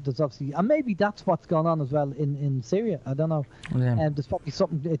on. There's obviously, and maybe that's what's going on as well in Syria. I don't know. Yeah. There's probably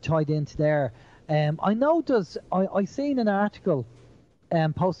something tied into there. I know I seen an article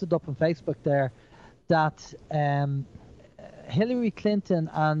posted up on Facebook there that Hillary Clinton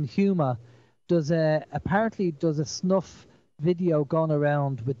and Huma apparently does a snuff video going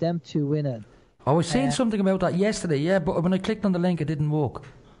around with them two in it. I was seeing something about that yesterday, yeah, but when I clicked on the link, it didn't work.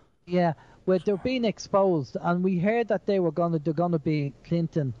 Yeah, well, they're being exposed, and we heard that they're going to be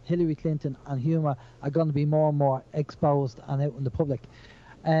Hillary Clinton and Huma are going to be more and more exposed and out in the public.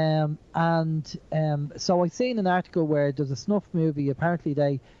 So I seen an article where there's a snuff movie. Apparently,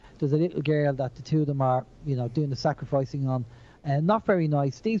 there's a little girl that the two of them are, doing the sacrificing on. Not very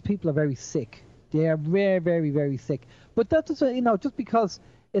nice. These people are very sick. They are very, very, very sick. But that doesn't, just because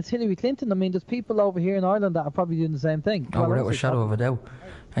it's Hillary Clinton, I mean, there's people over here in Ireland that are probably doing the same thing. Oh, without a shadow of a doubt.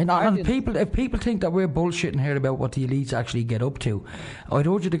 And if people think that we're bullshitting here about what the elites actually get up to, I'd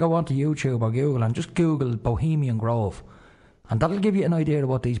urge you to go onto YouTube or Google and just Google Bohemian Grove. And that'll give you an idea of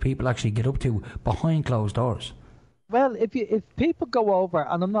what these people actually get up to behind closed doors. Well, if people go over,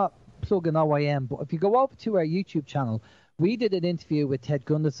 and I'm not plugging OIM, but if you go over to our YouTube channel, we did an interview with Ted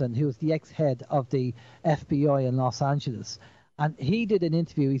Gunderson, who was the ex-head of the FBI in Los Angeles. And he did an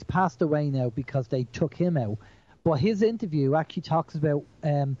interview. He's passed away now because they took him out. But his interview actually talks about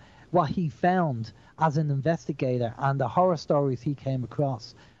what he found as an investigator and the horror stories he came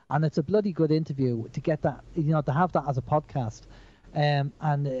across. And it's a bloody good interview to get that, to have that as a podcast. Yeah,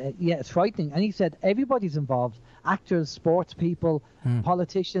 it's frightening. And he said everybody's involved: actors, sports people,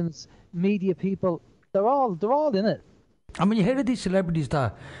 politicians, media people. They're all in it. I mean, you hear of these celebrities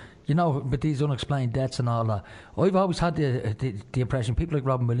that, You know, with these unexplained deaths and all that, I've always had the impression, people like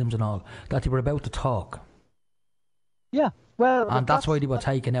Robin Williams and all, that they were about to talk. Yeah, well... And that's why they were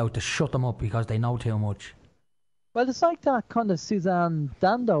taken out, to shut them up, because they know too much. Well, it's like that kind of Suzanne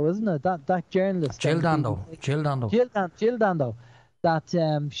Dando, isn't it? That journalist. Jill Dando. Jill Dando.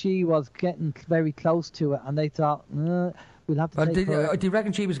 That she was getting very close to it, and they thought, we'll have to take her. Do you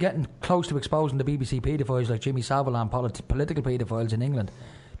reckon she was getting close to exposing the BBC paedophiles like Jimmy Savile and political paedophiles in England?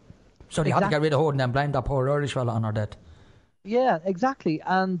 So they had to get rid of her and then blame that poor Irish fella on her death. Yeah, exactly.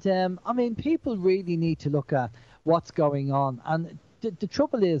 And, I mean, people really need to look at what's going on. And the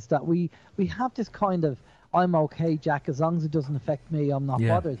trouble is that we have this kind of, I'm okay, Jack, as long as it doesn't affect me, I'm not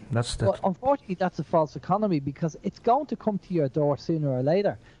bothered. But unfortunately, that's a false economy, because it's going to come to your door sooner or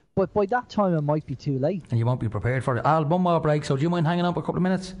later. But by that time, it might be too late. And you won't be prepared for it. Al, one more break, so do you mind hanging on for a couple of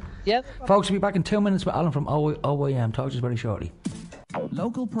minutes? Yeah. Folks, we'll be back in 2 minutes with Alan from OIM. Talk to us very shortly.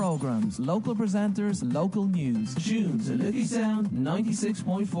 Local programmes, local presenters, local news. Tune to Liffey Sound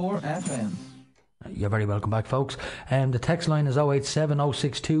 96.4 FM. You're very welcome back, folks. The text line is 087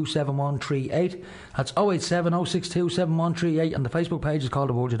 062 7138. That's 087 062 7138, and the Facebook page is called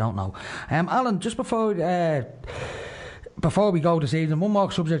The World You Don't Know. Alan, just before we go this evening, one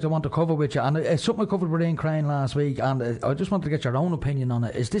more subject I want to cover with you, and it's something I covered with Ian Crane last week, and I just wanted to get your own opinion on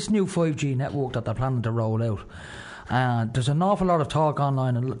it. Is this new 5G network that they're planning to roll out? There's an awful lot of talk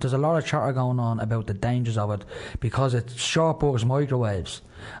online, and there's a lot of chatter going on about the dangers of it, because it's short burst microwaves,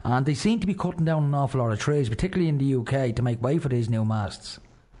 and they seem to be cutting down an awful lot of trees, particularly in the UK, to make way for these new masts.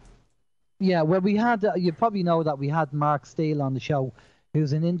 Yeah, well, we had, you probably know that we had Mark Steele on the show,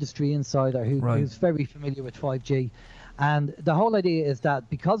 who's an industry insider who's very familiar with 5G. And the whole idea is that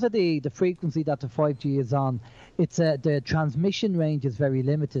because of the frequency that the 5G is on, it's the transmission range is very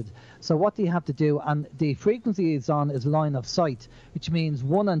limited. So what they have to do, and the frequency is on is line of sight, which means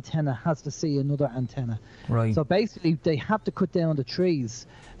one antenna has to see another antenna. Right. So basically, they have to cut down the trees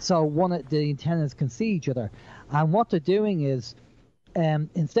so the antennas can see each other. And what they're doing is,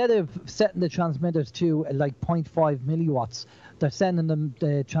 instead of setting the transmitters to like 0.5 milliwatts, they're sending them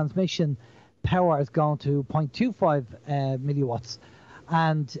the transmission power is going to 0.25 milliwatts,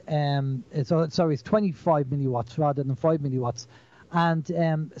 and so it's 25 milliwatts rather than 5 milliwatts,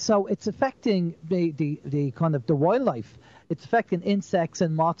 and so it's affecting the kind of the wildlife. It's affecting insects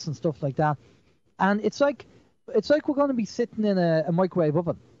and moths and stuff like that, and it's like we're going to be sitting in a microwave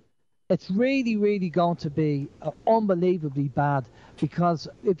oven. It's really, really going to be unbelievably bad, because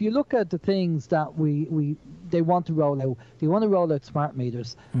if you look at the things that they want to roll out, they want to roll out smart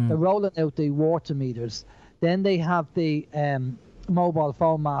meters. They're rolling out the water meters. Then they have the mobile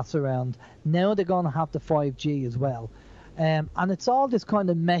phone masts around. Now they're going to have the 5G as well. And it's all this kind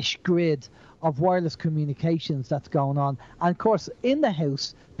of mesh grid of wireless communications that's going on. And of course, in the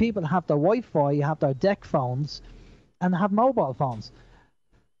house, people have their Wi-Fi, have their deck phones, and have mobile phones.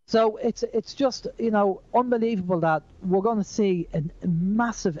 So it's just, unbelievable that we're going to see a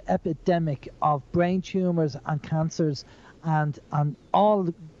massive epidemic of brain tumours and cancers and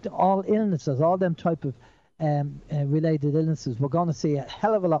all illnesses, all them type of related illnesses. We're going to see a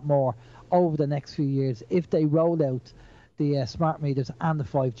hell of a lot more over the next few years if they roll out the smart meters and the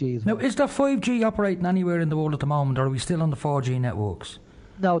 5G as well. Now, is there 5G operating anywhere in the world at the moment, or are we still on the 4G networks?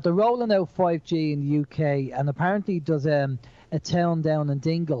 No, they're rolling out 5G in the UK, and apparently there's a town down in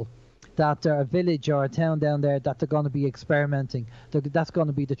Dingle, a village or a town down there that they're going to be experimenting. That's going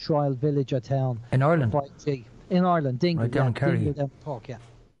to be the trial village or town. In Ireland? 5G. In Ireland, Dingle. Right down in Kerry. Dingle down Cork, yeah.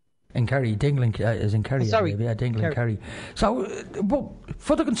 In Kerry, Dingle is in Kerry. Sorry. Yeah, Dingle and Kerry. So,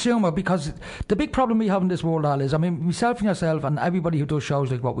 for the consumer, because the big problem we have in this world, Al, is, I mean, myself and yourself and everybody who does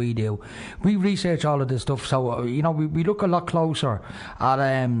shows like what we do, we research all of this stuff. So, we look a lot closer at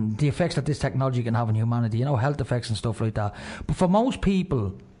the effects that this technology can have on humanity, health effects and stuff like that. But for most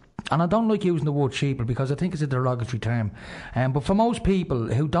people, and I don't like using the word sheeple because I think it's a derogatory term, but for most people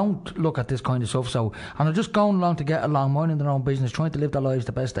who don't look at this kind of stuff, and are just going along to get along, minding their own business, trying to live their lives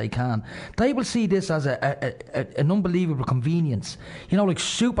the best they can, they will see this as an unbelievable convenience, like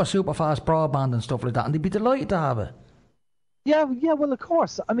super fast broadband and stuff like that, and they'd be delighted to have it. Yeah, well, of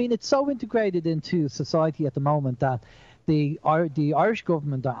course. I mean, it's so integrated into society at the moment that the Irish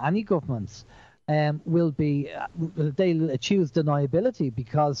government, or any governments, they'll choose deniability,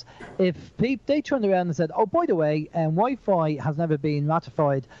 because if they turned around and said, oh, by the way, Wi-Fi has never been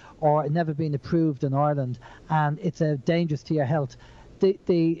ratified or never been approved in Ireland and it's dangerous to your health,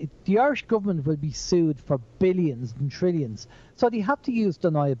 the Irish government will be sued for billions and trillions. So they have to use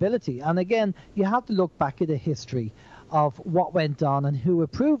deniability. And again, you have to look back at the history of what went on and who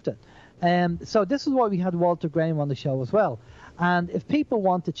approved it. So this is why we had Walter Graham on the show as well. And if people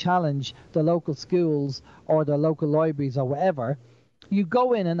want to challenge the local schools or the local libraries or whatever, you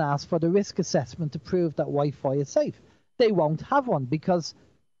go in and ask for the risk assessment to prove that Wi-Fi is safe. They won't have one because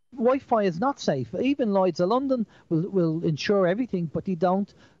Wi-Fi is not safe. Even Lloyd's of London will insure everything, but they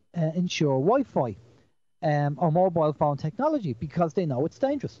don't insure Wi-Fi or mobile phone technology because they know it's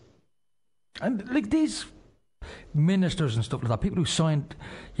dangerous. And like these ministers and stuff like that, people who signed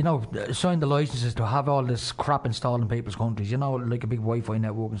the licenses to have all this crap installed in people's countries, like a big Wi-Fi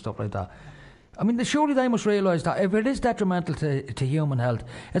network and stuff like that. I mean, surely they must realise that if it is detrimental to human health,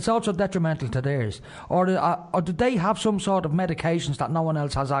 it's also detrimental to theirs. Or do they have some sort of medications that no one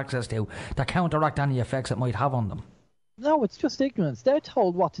else has access to that counteract any effects it might have on them? No, it's just ignorance. They're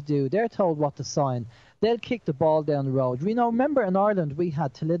told what to do. They're told what to sign. They'll kick the ball down the road. Remember in Ireland we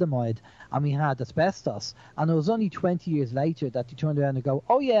had thalidomide and we had asbestos, and it was only 20 years later that they turned around and go,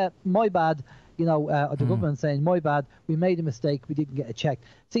 oh yeah, my bad. The government saying, my bad, we made a mistake, we didn't get it checked.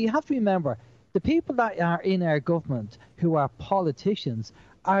 So you have to remember, the people that are in our government who are politicians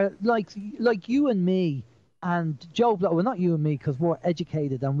are like you and me and Joe. Well, not you and me because we're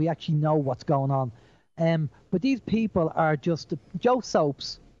educated and we actually know what's going on. But these people are just Joe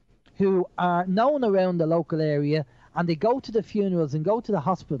Soaps who are known around the local area, and they go to the funerals and go to the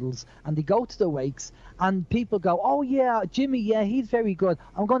hospitals and they go to the wakes, and people go, oh yeah, Jimmy, yeah, he's very good,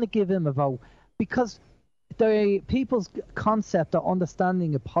 I'm going to give him a vote. Because people's concept or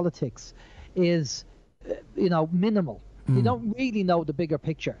understanding of politics is, minimal. They don't really know the bigger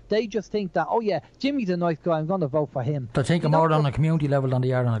picture. They just think that, oh yeah, Jimmy's a nice guy, I'm going to vote for him. They think more on a community level than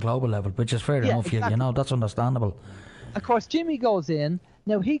they are on a global level, which is fair enough. Exactly. That's understandable. Of course, Jimmy goes in.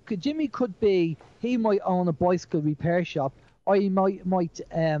 Now, Jimmy he might own a bicycle repair shop, or he might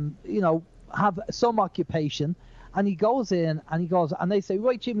have some occupation, and he goes in and they say,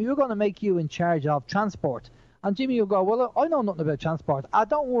 right, Jimmy, we're going to make you in charge of transport. And Jimmy will go, well, I know nothing about transport.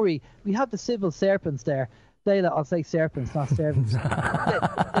 Don't worry, we have the civil serpents there. I'll say serpents, not servants.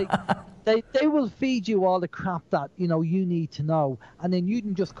 They will feed you all the crap that you need to know, and then you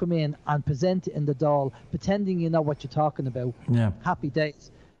can just come in and present it in the Dáil, pretending you know what you're talking about. Yeah. Happy days.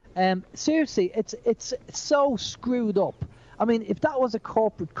 Seriously, it's so screwed up. I mean, if that was a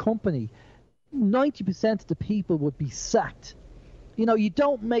corporate company, 90% of the people would be sacked. You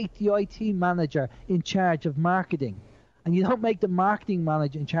don't make the IT manager in charge of marketing, and you don't make the marketing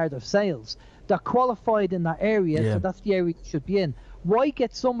manager in charge of sales. They're qualified in that area, so that's the area you should be in. Why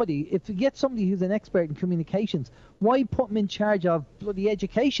get somebody, if you get somebody who's an expert in communications, why put them in charge of bloody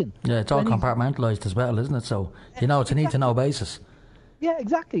education? Yeah, it's all compartmentalised as well, isn't it? So, it's a need-to-know basis. Yeah,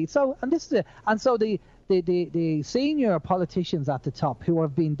 exactly. So, and this is it. And so the senior politicians at the top, who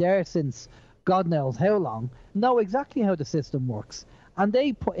have been there since God knows how long, know exactly how the system works. And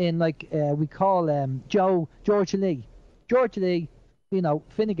they put in, we call George Lee. George Lee,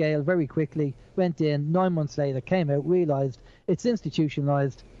 Fine Gael very quickly went in, 9 months later came out, realised it's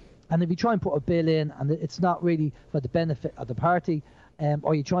institutionalised, and if you try and put a bill in and it's not really for the benefit of the party,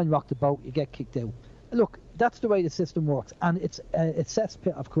 or you try and rock the boat, you get kicked out. Look, that's the way the system works, and it's a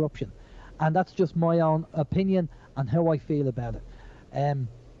cesspit of corruption, and that's just my own opinion and how I feel about it.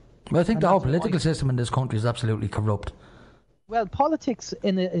 Well, I think the whole political system in this country is absolutely corrupt. Well, politics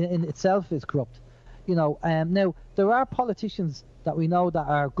in itself is corrupt. Now there are politicians that we know that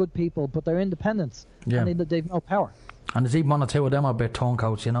are good people, but they're independents, and they've no power. And there's even one or two of them are a bit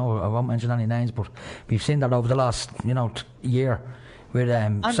turncoats, I won't mention any names, but we've seen that over the last, year, with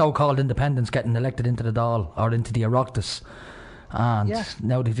so-called independents getting elected into the Dáil or into the Oireachtas, and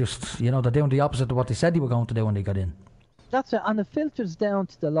now they just, they're doing the opposite of what they said they were going to do when they got in. That's it, and it filters down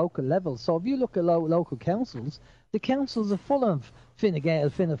to the local level. So if you look at local councils, the councils are full of Fine Gael,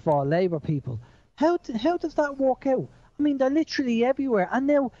 Fianna Fáil, Labour people. How does that work out? I mean, they're literally everywhere. And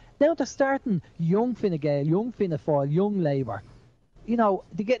now they're starting young Fine Gael, young Fianna Fáil, young Labour. They're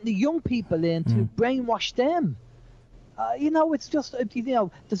getting the young people in to brainwash them. It's just,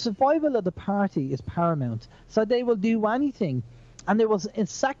 the survival of the party is paramount. So they will do anything. And they will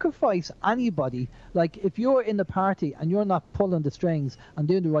sacrifice anybody. Like, if you're in the party and you're not pulling the strings and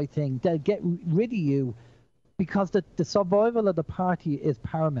doing the right thing, they'll get rid of you. Because the survival of the party is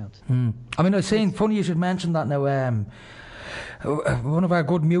paramount. I mean, I was saying, funny you should mention that now. One of our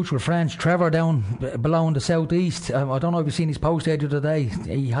good mutual friends, Trevor, down below in the southeast. I don't know if you've seen his post there today.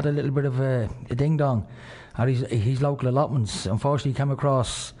 He had a little bit of a ding dong at his local allotments. Unfortunately, he came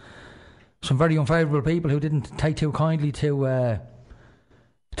across some very unfavourable people who didn't take too kindly to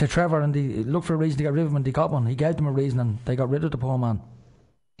Trevor, and they looked for a reason to get rid of him, and they got one. He gave them a reason, and they got rid of the poor man.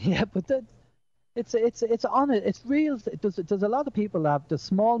 Yeah, but it's on it. It's real. There's a lot of people the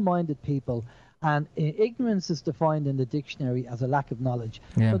small-minded people And ignorance is defined in the dictionary as a lack of knowledge.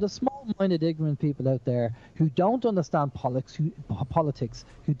 Yeah. So the small-minded, ignorant people out there who don't understand politics,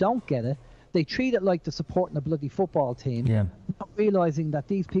 who don't get it, they treat it like they're supporting a bloody football team, not realising that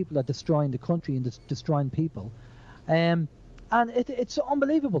these people are destroying the country and destroying people. And it's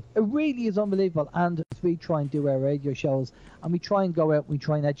unbelievable. It really is unbelievable. And as we try and do our radio shows, and we try and go out, we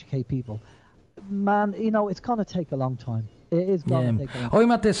try and educate people, man, it's going to take a long time. It is going to take a long time.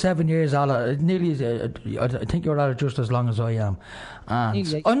 I'm at this 7 years, Ala. Nearly, I think you're at it just as long as I am.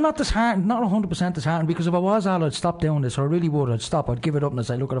 And I'm not disheartened, not 100% disheartened, because if I was Ala, I'd stop doing this, or I really would. I'd stop, I'd give it up and I'd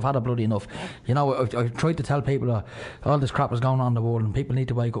say, look, I've had it bloody enough. I tried to tell people all this crap is going on in the world and people need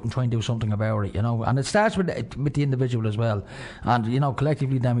to wake up and try and do something about it, And it starts with the individual as well. And,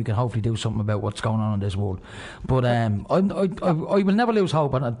 collectively then we can hopefully do something about what's going on in this world. But I will never lose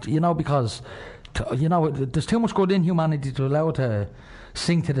hope, and because... there's too much good in humanity to allow it to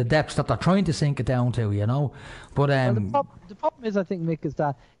sink to the depths that they're trying to sink it down to, But the problem is, I think, Mick, is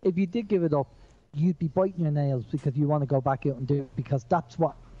that if you did give it up, you'd be biting your nails because you want to go back out and do it, because that's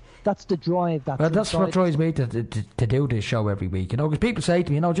the drive. That's what drives me to do this show every week, because people say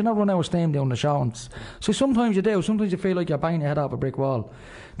to me, do you not run out of steam doing the show? And so sometimes you do. Sometimes you feel like you're banging your head off a brick wall,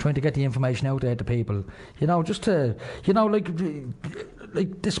 trying to get the information out there to people, just to,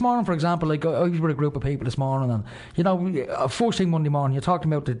 like this morning, for example, I was with a group of people this morning, and first thing Monday morning, you're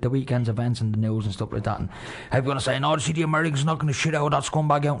talking about the weekend's events and the news and stuff like that, and everyone's saying, see, the Americans are not going to shit out that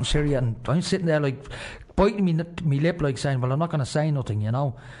scumbag out in Syria, and I'm sitting there like biting me lip, like saying, well, I'm not going to say nothing,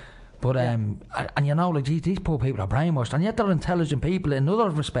 But like these poor people are brainwashed, and yet they're intelligent people in other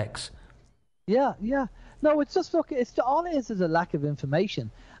respects. Yeah. No, it's just all it is a lack of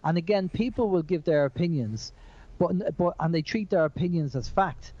information, and again, people will give their opinions. But they treat their opinions as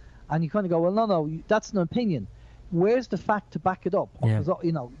fact, and you kind of go, well, no, that's an opinion. Where's the fact to back it up? Yeah.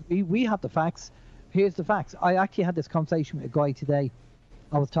 Because, we have the facts. Here's the facts. I actually had this conversation with a guy today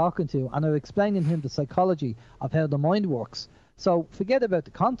I was talking to, and I was explaining to him the psychology of how the mind works. So forget about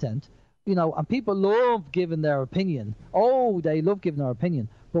the content, and people love giving their opinion. Oh, they love giving their opinion.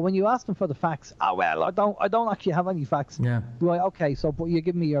 But when you ask them for the facts, well, I don't actually have any facts. Yeah. Right, okay, so but you're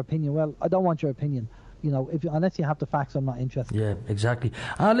giving me your opinion. Well, I don't want your opinion. Unless you have the facts, I'm not interested. Yeah, exactly.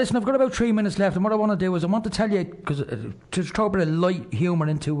 Listen, I've got about 3 minutes left, and what I want to do is I want to tell you, because to throw a bit of light humour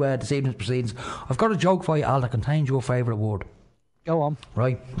into this evening's proceedings, I've got a joke for you, Al, that contains your favourite word. Go on.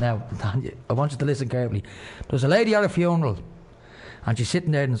 Right, now, I want you to listen carefully. There's a lady at a funeral, and she's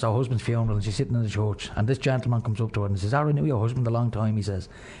sitting there, and it's her husband's funeral, and she's sitting in the church, and this gentleman comes up to her and says, I knew your husband a long time, he says.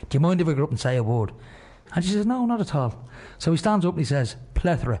 Do you mind if I go up and say a word? And she says, no, not at all. So he stands up and he says,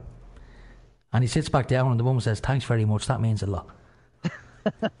 plethora. And he sits back down, and the woman says, thanks very much, that means a lot.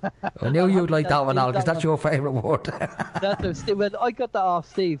 I knew you'd like that one, Al, because that's your favourite word. Well, I got that off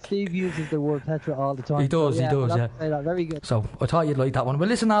Steve. Steve uses the word plethora all the time. He does, yeah. Very good. So I thought you'd like that one. Well,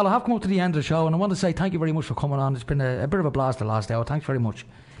 listen, Al, I have come up to the end of the show, and I want to say thank you very much for coming on. It's been a bit of a blast the last hour. Thanks very much.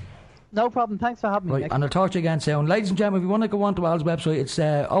 No problem. Thanks for having me. Right, and I'll talk to you again soon. Ladies and gentlemen, if you want to go on to Al's website, it's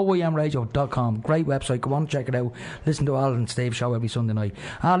oimradio.com. Great website. Go on, check it out. Listen to Al and Steve's show every Sunday night.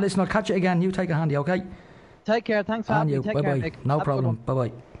 Listen, I'll catch you again. You take it handy, okay? Take care. Thanks for having me. Take care, Nick. No problem.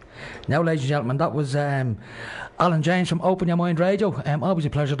 Bye-bye. Now, ladies and gentlemen, that was Alan James from Open Your Mind Radio. Always a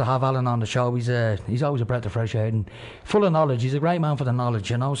pleasure to have Alan on the show. He's always a breath of fresh air and full of knowledge. He's a great man for the knowledge,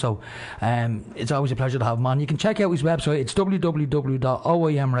 so it's always a pleasure to have him on. You can check out his website. It's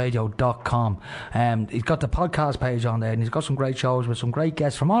www.oimradio.com. He's got the podcast page on there, and he's got some great shows with some great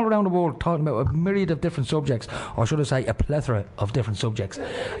guests from all around the world talking about a myriad of different subjects, or should I say a plethora of different subjects.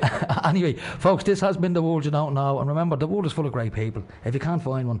 Anyway, folks, this has been The World You Don't Know, and remember, the world is full of great people. If you can't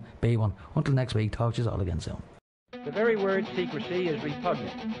find one, be one. Until next week, talk to you all again soon. The very word secrecy is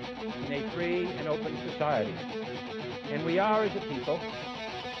repugnant in a free and open society. And we are, as a people,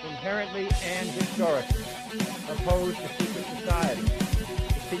 inherently and historically opposed to secret society,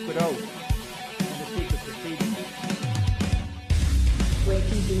 to secret oaths, and to secret proceedings.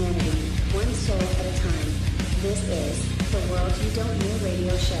 Breaking humanity, one soul at a time. This is The World You Don't Know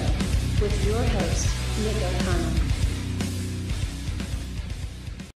radio show with your host, Nick O'Connell.